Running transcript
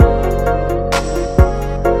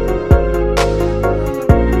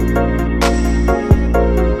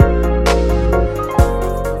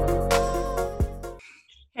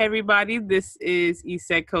everybody. This is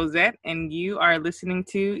Issa Cosette, and you are listening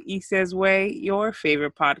to Issa's Way, your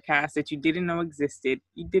favorite podcast that you didn't know existed,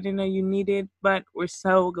 you didn't know you needed, but we're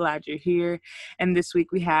so glad you're here. And this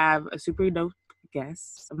week we have a super dope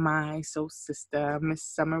guest, my soul sister, Miss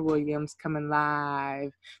Summer Williams, coming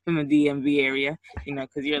live from the DMV area,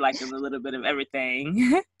 because you're like a little bit of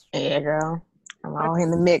everything. Yeah, girl. I'm all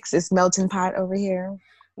in the mix. It's melting pot over here.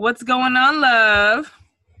 What's going on, love?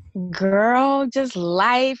 Girl, just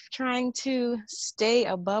life, trying to stay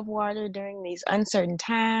above water during these uncertain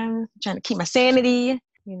times, trying to keep my sanity,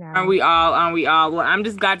 Aren't we all? Well, I'm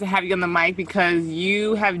just glad to have you on the mic because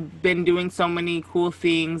you have been doing so many cool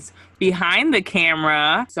things behind the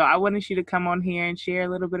camera. So I wanted you to come on here and share a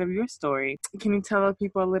little bit of your story. Can you tell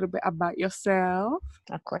people a little bit about yourself?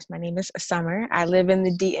 Of course, my name is Summer. I live in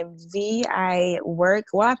the DMV.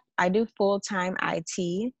 I do full-time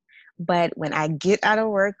IT. But when I get out of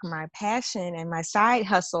work, my passion and my side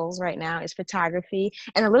hustles right now is photography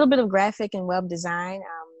and a little bit of graphic and web design.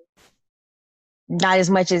 Not as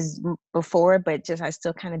much as before, but just I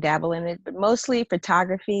still kind of dabble in it. But mostly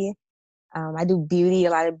photography. I do a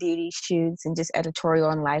lot of beauty shoots and just editorial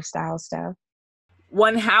and lifestyle stuff.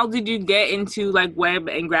 How did you get into like web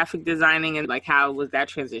and graphic designing, and like how was that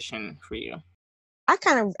transition for you?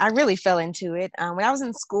 I really fell into it. When I was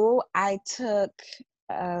in school, I took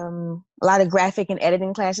a lot of graphic and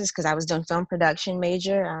editing classes because I was doing film production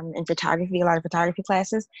major in photography, a lot of photography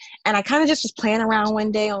classes. And I kind of just was playing around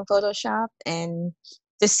one day on Photoshop and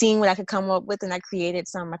just seeing what I could come up with. And I created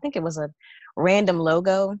I think it was a random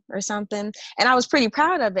logo or something. And I was pretty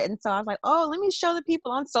proud of it. And so I was like, oh, let me show the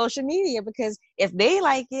people on social media because if they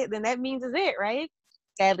like it, then that means it's it, right?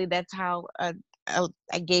 Sadly, that's how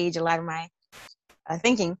I gauge a lot of my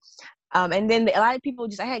thinking. And then a lot of people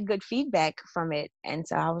I had good feedback from it. And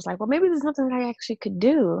so I was like, well, maybe there's something that I actually could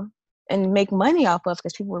do and make money off of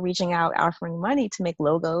because people were reaching out, offering money to make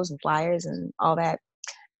logos and flyers and all that.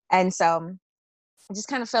 And so I just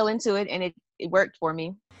kind of fell into it and it worked for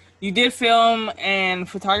me. You did film and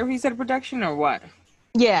photography set of production or what?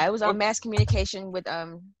 Yeah, it was mass communication with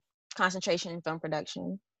concentration in film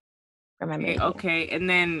production for my major. Okay. And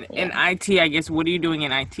then in IT, I guess, what are you doing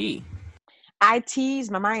in IT? IT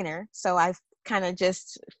is my minor, so I kind of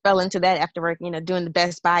just fell into that after work, doing the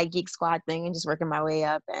Best Buy Geek Squad thing and just working my way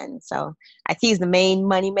up. And so IT is the main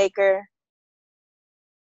money maker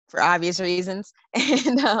for obvious reasons.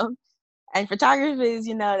 And photography is,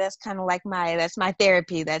 that's kind of like that's my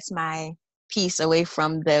therapy. That's my piece away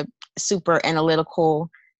from the super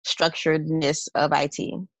analytical structuredness of IT.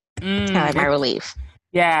 It's kind of like my relief.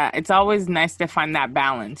 Yeah, it's always nice to find that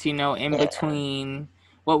balance, in between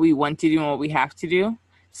what we want to do and what we have to do.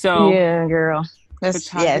 So yeah, girl.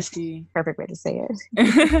 Photography. Perfect way to say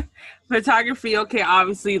it. Photography, okay,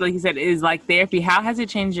 obviously, like you said, is like therapy. How has it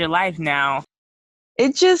changed your life now?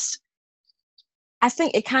 I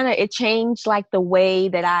think it changed like the way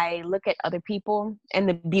that I look at other people and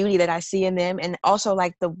the beauty that I see in them. And also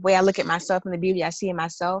like the way I look at myself and the beauty I see in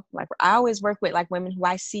myself. Like I always work with like women who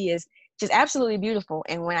I see as just absolutely beautiful.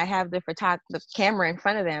 And when I have the camera in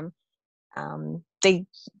front of them, they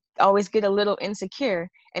always get a little insecure.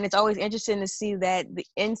 And it's always interesting to see that the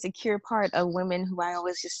insecure part of women who I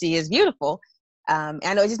always just see as beautiful. I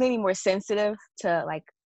know it just made me more sensitive to like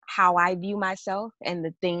how I view myself and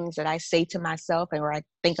the things that I say to myself and where I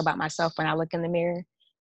think about myself when I look in the mirror.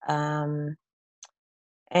 And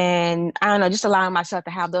I don't know, just allowing myself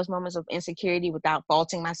to have those moments of insecurity without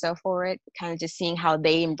faulting myself for it, kind of just seeing how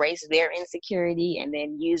they embrace their insecurity and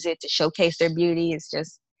then use it to showcase their beauty is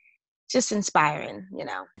just inspiring,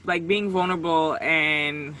 Like being vulnerable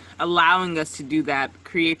and allowing us to do that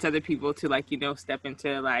creates other people to like, step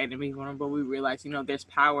into light and be vulnerable. We realize, there's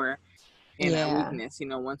power in our weakness,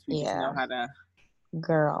 once we just know how to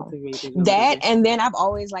cultivate it. That, and then I've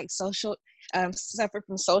always like suffered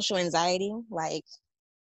from social anxiety, like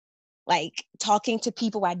talking to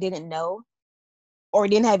people I didn't know or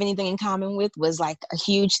didn't have anything in common with was like a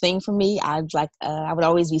huge thing for me. I would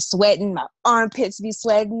always be sweating, my armpits be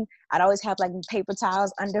sweating. I'd always have like paper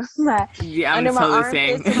towels under my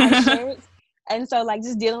armpits and my shirts. And so like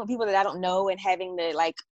just dealing with people that I don't know and having to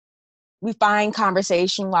like we find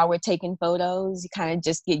conversation while we're taking photos. You kind of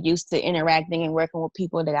just get used to interacting and working with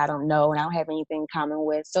people that I don't know and I don't have anything in common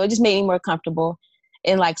with. So it just made me more comfortable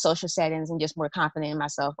in like social settings and just more confident in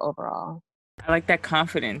myself overall. I like that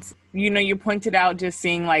confidence. You pointed out just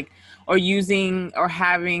seeing like, or using or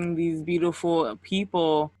having these beautiful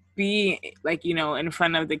people be like, in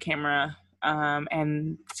front of the camera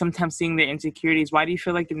and sometimes seeing their insecurities. Why do you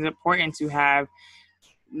feel like it's important to have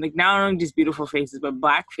like not only just beautiful faces, but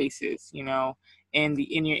Black faces, in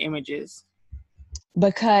your images?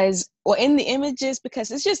 because, or in the images,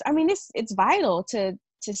 because it's just, I mean, it's vital to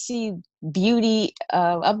see beauty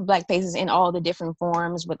of Black faces in all the different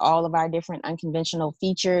forms with all of our different unconventional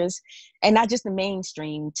features, and not just the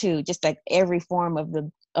mainstream too, just like every form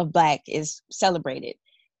of Black is celebrated,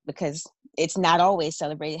 because it's not always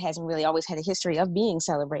celebrated. It hasn't really always had a history of being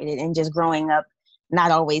celebrated, and just growing up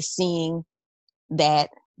not always seeing that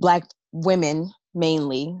Black women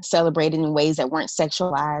mainly celebrated in ways that weren't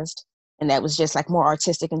sexualized, and that was just like more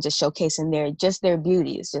artistic and just showcasing their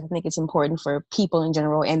beauties. I think it's important for people in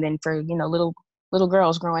general, and then for, you know, little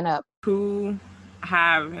girls growing up. Who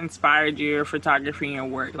have inspired your photography and your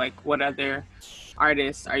work? Like, what other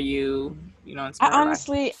artists are you, inspired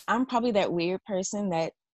by? I'm probably that weird person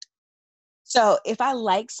that, so if I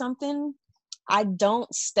like something, I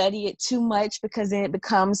don't study it too much, because then it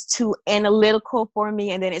becomes too analytical for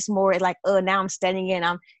me, and then it's more like, oh, now I'm studying it,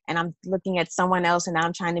 and I'm looking at someone else, and now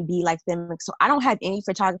I'm trying to be like them. So I don't have any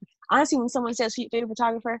photographer. Honestly, when someone says favorite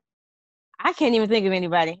photographer, I can't even think of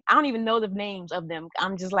anybody. I don't even know the names of them.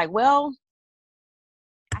 I'm just like, well,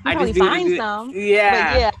 I can I probably just do it to find do it. some, but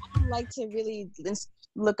Yeah. yeah, I don't like to really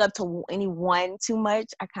look up to anyone too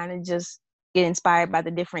much. I kind of just get inspired by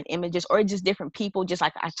the different images, or just different people. Just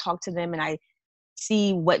like I talk to them and I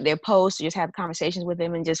see what their posts, just have conversations with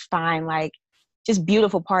them, and just find like just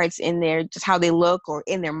beautiful parts in there, just how they look, or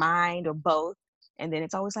in their mind, or both. And then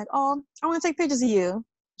it's always like, oh, I want to take pictures of you,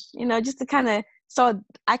 just to kind of, so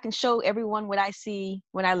I can show everyone what I see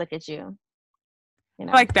when I look at you.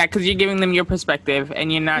 I like that, because you're giving them your perspective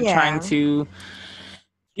and you're not trying Yeah. to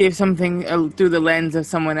give something through the lens of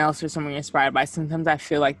someone else or someone you're inspired by. Sometimes I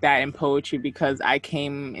feel like that in poetry, because I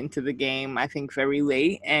came into the game, I think, very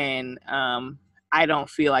late, and I don't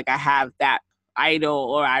feel like I have that idol,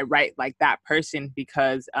 or I write like that person,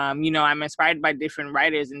 because I'm inspired by different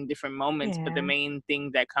writers in different moments, but the Yeah. main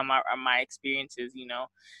things that come out are my experiences,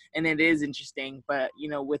 and it is interesting. But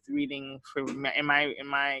with reading, in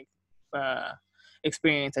my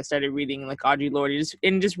experience, I started reading like Audre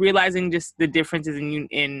Lorde, just realizing just the differences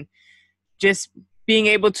in just being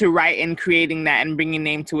able to write and creating that and bringing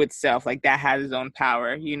name to itself, like that has its own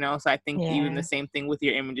power. So I think even the same thing with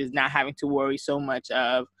your images, not having to worry so much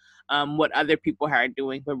of what other people are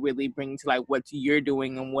doing, but really bringing to like what you're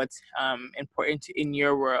doing and what's important in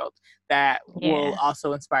your world, that will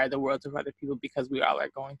also inspire the worlds of other people, because we all are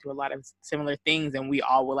going through a lot of similar things, and we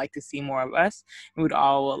all would like to see more of us, and we'd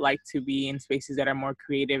all like to be in spaces that are more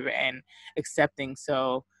creative and accepting.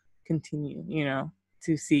 So continue,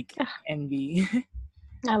 to seek and be.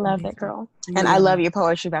 I love that, girl. And I Yeah. love your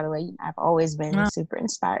poetry, by the way. I've always been super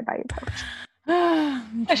inspired by your poetry.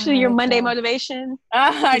 Especially your Monday motivation.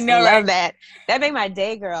 I Just know, love right? that. That made my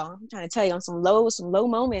day, girl. I'm trying to tell you, on some low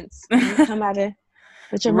moments, you come out of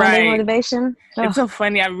with your Monday Right. motivation. It's so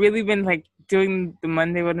funny. I've really been like doing the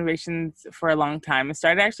Monday motivations for a long time. It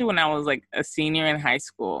started actually when I was like a senior in high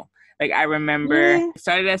school. Like I remember Really? it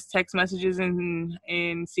started as text messages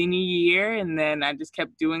in senior year, and then I just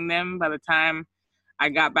kept doing them. By the time I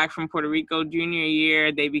got back from Puerto Rico junior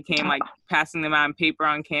year, they became like passing them out on paper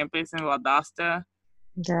on campus in Valdosta.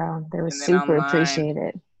 Girl, they were And then super online.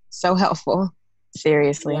 appreciated. So helpful.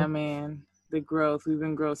 Seriously. Yeah, man. The growth. We've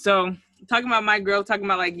been growth. So talking about my growth, talking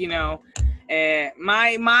about like,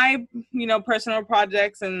 my personal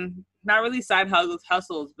projects, and not really side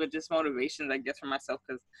hustles, but just motivations, I guess, for myself,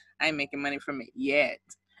 because I ain't making money from it yet.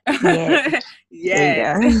 Yeah. Yet.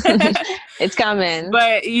 There you go. It's coming.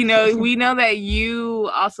 But we know that you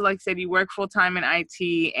also, like I said, you work full time in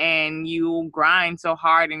IT, and you grind so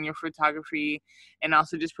hard in your photography, and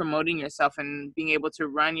also just promoting yourself and being able to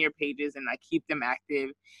run your pages and like keep them active.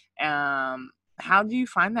 How do you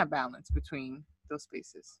find that balance between those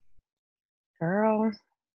spaces? Girl,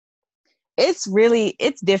 it's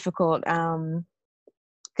difficult.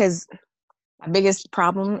 Because my biggest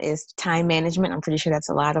problem is time management. I'm pretty sure that's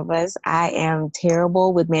a lot of us. I am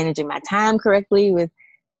terrible with managing my time correctly, with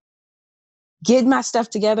getting my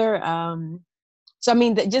stuff together. So I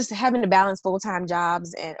mean, just having to balance full-time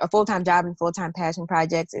jobs and a full-time job and full-time passion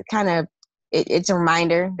projects, it's a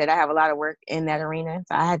reminder that I have a lot of work in that arena.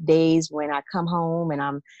 So I have days when I come home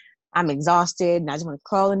and I'm exhausted and I just want to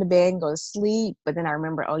crawl into bed and go to sleep. But then I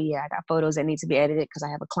remember, oh yeah, I got photos that need to be edited because I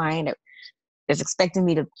have a client that's expecting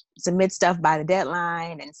me to submit stuff by the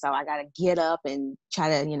deadline. And so I got to get up and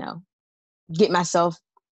try to, get myself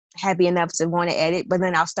happy enough to want to edit. But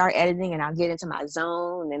then I'll start editing and I'll get into my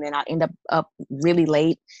zone, and then I'll end up really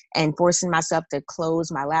late and forcing myself to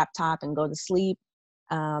close my laptop and go to sleep.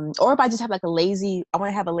 Or if I just have I want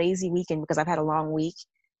to have a lazy weekend because I've had a long week,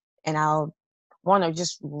 and I'll want to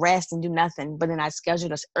just rest and do nothing. But then I schedule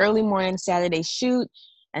this early morning Saturday shoot,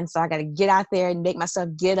 And so I got to get out there and make myself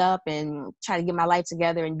get up and try to get my life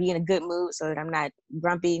together and be in a good mood so that I'm not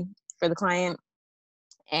grumpy for the client.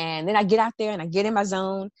 And then I get out there and I get in my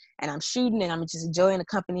zone and I'm shooting and I'm just enjoying the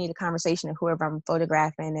company, the conversation of whoever I'm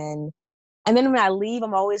photographing. And then when I leave,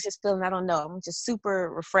 I'm always just feeling, I don't know, I'm just super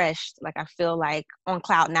refreshed. Like I feel like on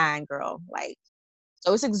cloud nine, girl. Like,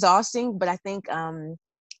 so it's exhausting, but I think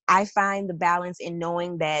I find the balance in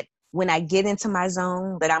knowing that when I get into my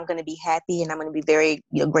zone, that I'm going to be happy and I'm going to be very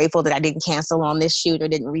grateful that I didn't cancel on this shoot or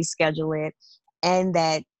didn't reschedule it. And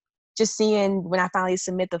that just seeing when I finally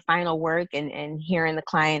submit the final work and hearing the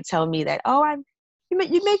client tell me that, oh, you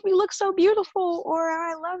make me look so beautiful, or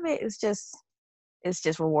I love it. It's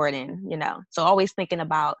just rewarding, So always thinking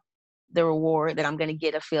about the reward that I'm going to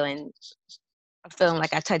get of feeling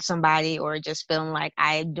like I touched somebody or just feeling like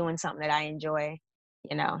I'm doing something that I enjoy,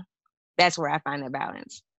 That's where I find the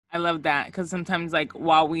balance. I love that because sometimes, like,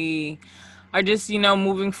 while we are just,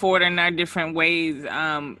 moving forward in our different ways,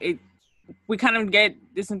 we kind of get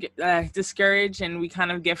discouraged and we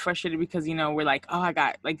kind of get frustrated because, we're like, oh, I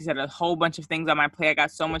got, like you said, a whole bunch of things on my plate. I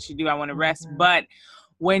got so much to do. I want to rest. Mm-hmm. But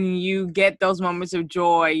when you get those moments of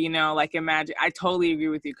joy, like imagine, I totally agree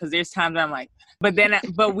with you because there's times where I'm like,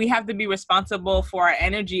 but we have to be responsible for our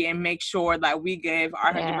energy and make sure that we give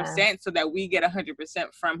our 100% so that we get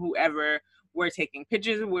 100% from whoever we're taking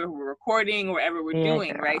pictures, we're recording, whatever we're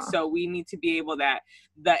doing, girl. Right? So we need to be able that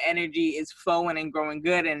the energy is flowing and growing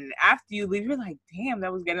good. And after you leave, you're like, damn,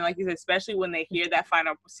 that was getting, like you said, especially when they see that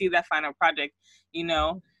final project,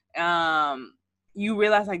 you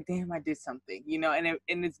realize like, damn, I did something,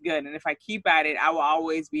 and it's good. And if I keep at it, I will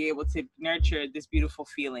always be able to nurture this beautiful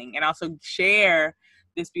feeling and also share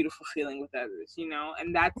this beautiful feeling with others,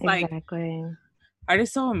 and that's exactly. Like, art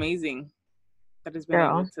is so amazing. That has been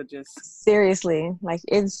able to just seriously, like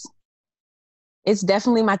it's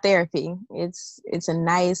definitely my therapy. It's a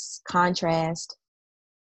nice contrast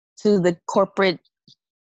to the corporate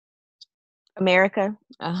America.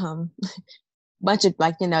 Bunch of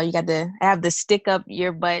like, you got to have the stick up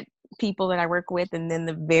your butt people that I work with, and then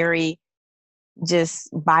the very just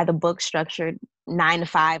by the book structured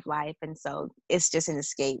 9-to-5 life. And so it's just an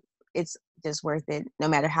escape. It's just worth it, no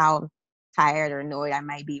matter how tired or annoyed I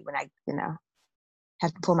might be when I,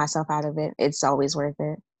 have to pull myself out of it. It's always worth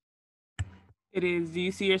it. It is. Do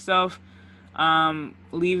you see yourself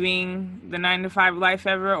leaving the 9-to-5 life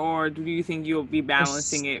ever, or do you think you'll be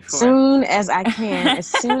balancing it for as soon as I can, as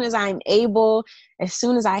soon as I'm able, as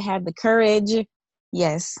soon as I have the courage?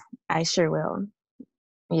 Yes, I sure will.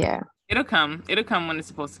 Yeah. It'll come when it's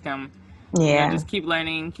supposed to come. Yeah. Just keep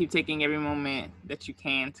learning, keep taking every moment that you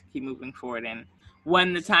can to keep moving forward. And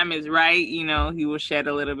when the time is right, you will shed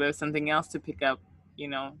a little bit of something else to pick up,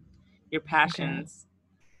 your passions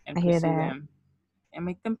and pursue them and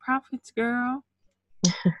make them profits, girl.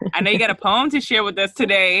 I know you got a poem to share with us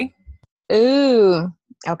today. Ooh,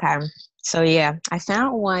 okay. So yeah, I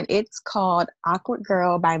found one. It's called Awkward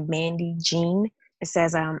Girl by Mandy Jean. It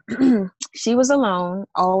says, she was alone,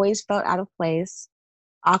 always felt out of place.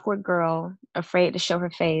 Awkward girl, afraid to show her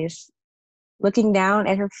face. Looking down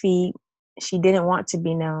at her feet, she didn't want to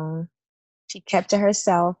be known. She kept to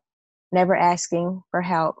herself, never asking for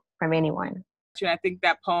help from anyone. I think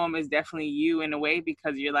that poem is definitely you in a way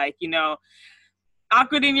because you're like,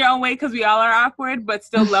 awkward in your own way because we all are awkward, but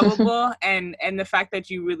still lovable. and the fact that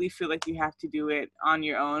you really feel like you have to do it on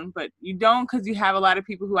your own, but you don't because you have a lot of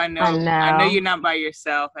people who I know you're not by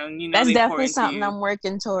yourself. And, that's definitely something I'm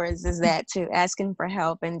working towards is that too, asking for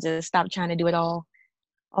help and just stop trying to do it all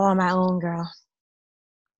on my own, girl.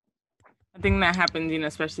 I think that happens,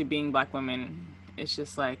 especially being Black women. It's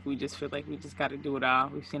just like, we just feel like we just got to do it all.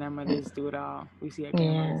 We've seen our mothers do it all. We see our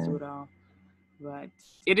grandmothers do it all. But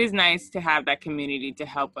it is nice to have that community to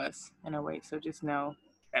help us in a way. So just know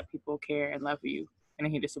that people care and love you and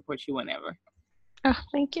are here to support you whenever. Oh,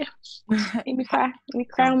 thank you. Make me cry. Make me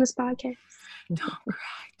cry on this podcast. Don't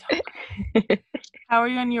cry. How are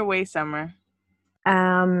you on your way, Summer?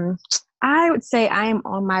 I would say I am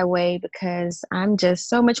on my way because I'm just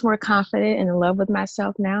so much more confident and in love with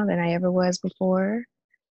myself now than I ever was before.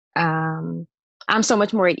 I'm so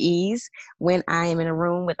much more at ease when I am in a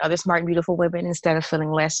room with other smart and beautiful women instead of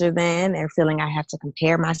feeling lesser than or feeling I have to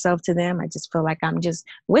compare myself to them. I just feel like I'm just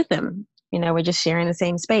with them. We're just sharing the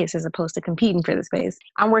same space as opposed to competing for the space.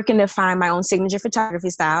 I'm working to find my own signature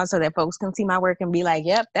photography style so that folks can see my work and be like,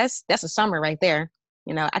 yep, that's a Summer right there.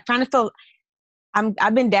 I kind of feel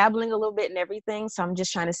I've been dabbling a little bit in everything. So I'm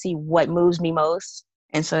just trying to see what moves me most.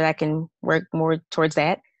 And so that I can work more towards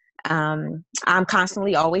that. I'm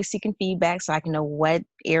constantly always seeking feedback so I can know what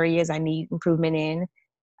areas I need improvement in.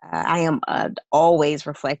 I am always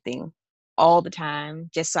reflecting all the time,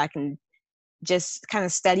 just so I can just kind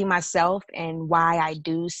of study myself and why I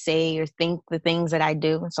do say or think the things that I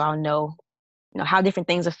do. So I'll know, how different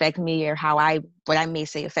things affect me, or what I may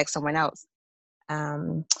say affects someone else.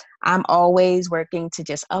 I'm always working to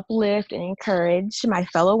just uplift and encourage my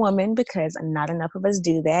fellow women, because not enough of us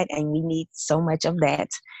do that, and we need so much of that.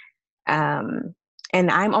 And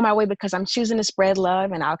I'm on my way because I'm choosing to spread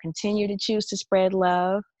love, and I'll continue to choose to spread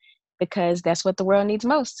love because that's what the world needs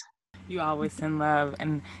most. You always send love,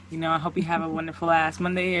 and I hope you have a wonderful ass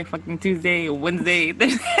Monday or fucking Tuesday or Wednesday,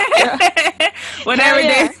 whatever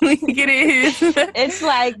day week it is. It's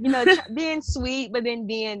like, being sweet, but then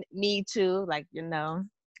being me too. Like,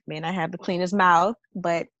 man, I have the cleanest mouth,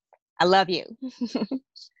 but I love you.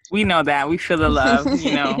 We know that. We feel the love.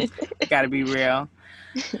 Got to be real.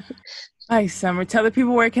 Hi, Summer. Tell the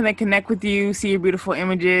people where can they connect with you, see your beautiful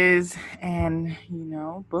images, and,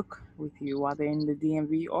 book with you while they're in the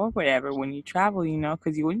DMV or whatever when you travel,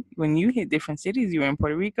 because when you hit different cities, you're in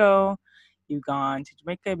Puerto Rico, you've gone to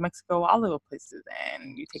Jamaica, Mexico, all over places,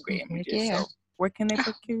 and you take great images. Yeah. So where can they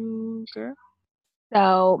book you, girl?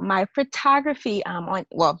 So my photography my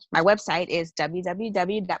website is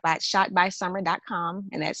www.shotbysummer.com,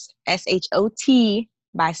 and that's SHOT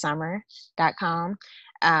by summer.com.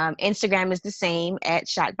 Instagram is the same at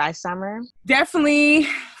shotbysummer. Definitely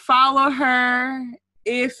follow her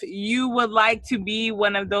if you would like to be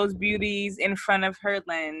one of those beauties in front of her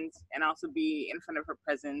lens and also be in front of her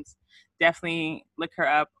presence. Definitely look her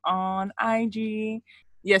up on IG.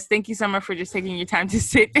 Yes, thank you, Summer, for just taking your time to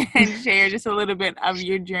sit and share just a little bit of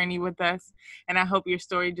your journey with us. And I hope your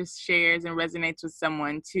story just shares and resonates with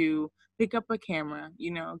someone to pick up a camera,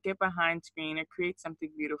 get behind screen or create something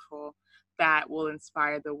beautiful that will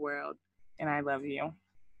inspire the world. And I love you.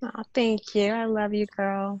 Oh, thank you. I love you,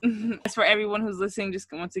 girl. As for everyone who's listening,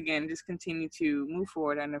 just once again, just continue to move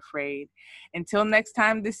forward unafraid. Until next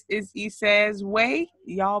time, this is Issa's Way.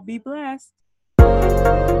 Y'all be blessed.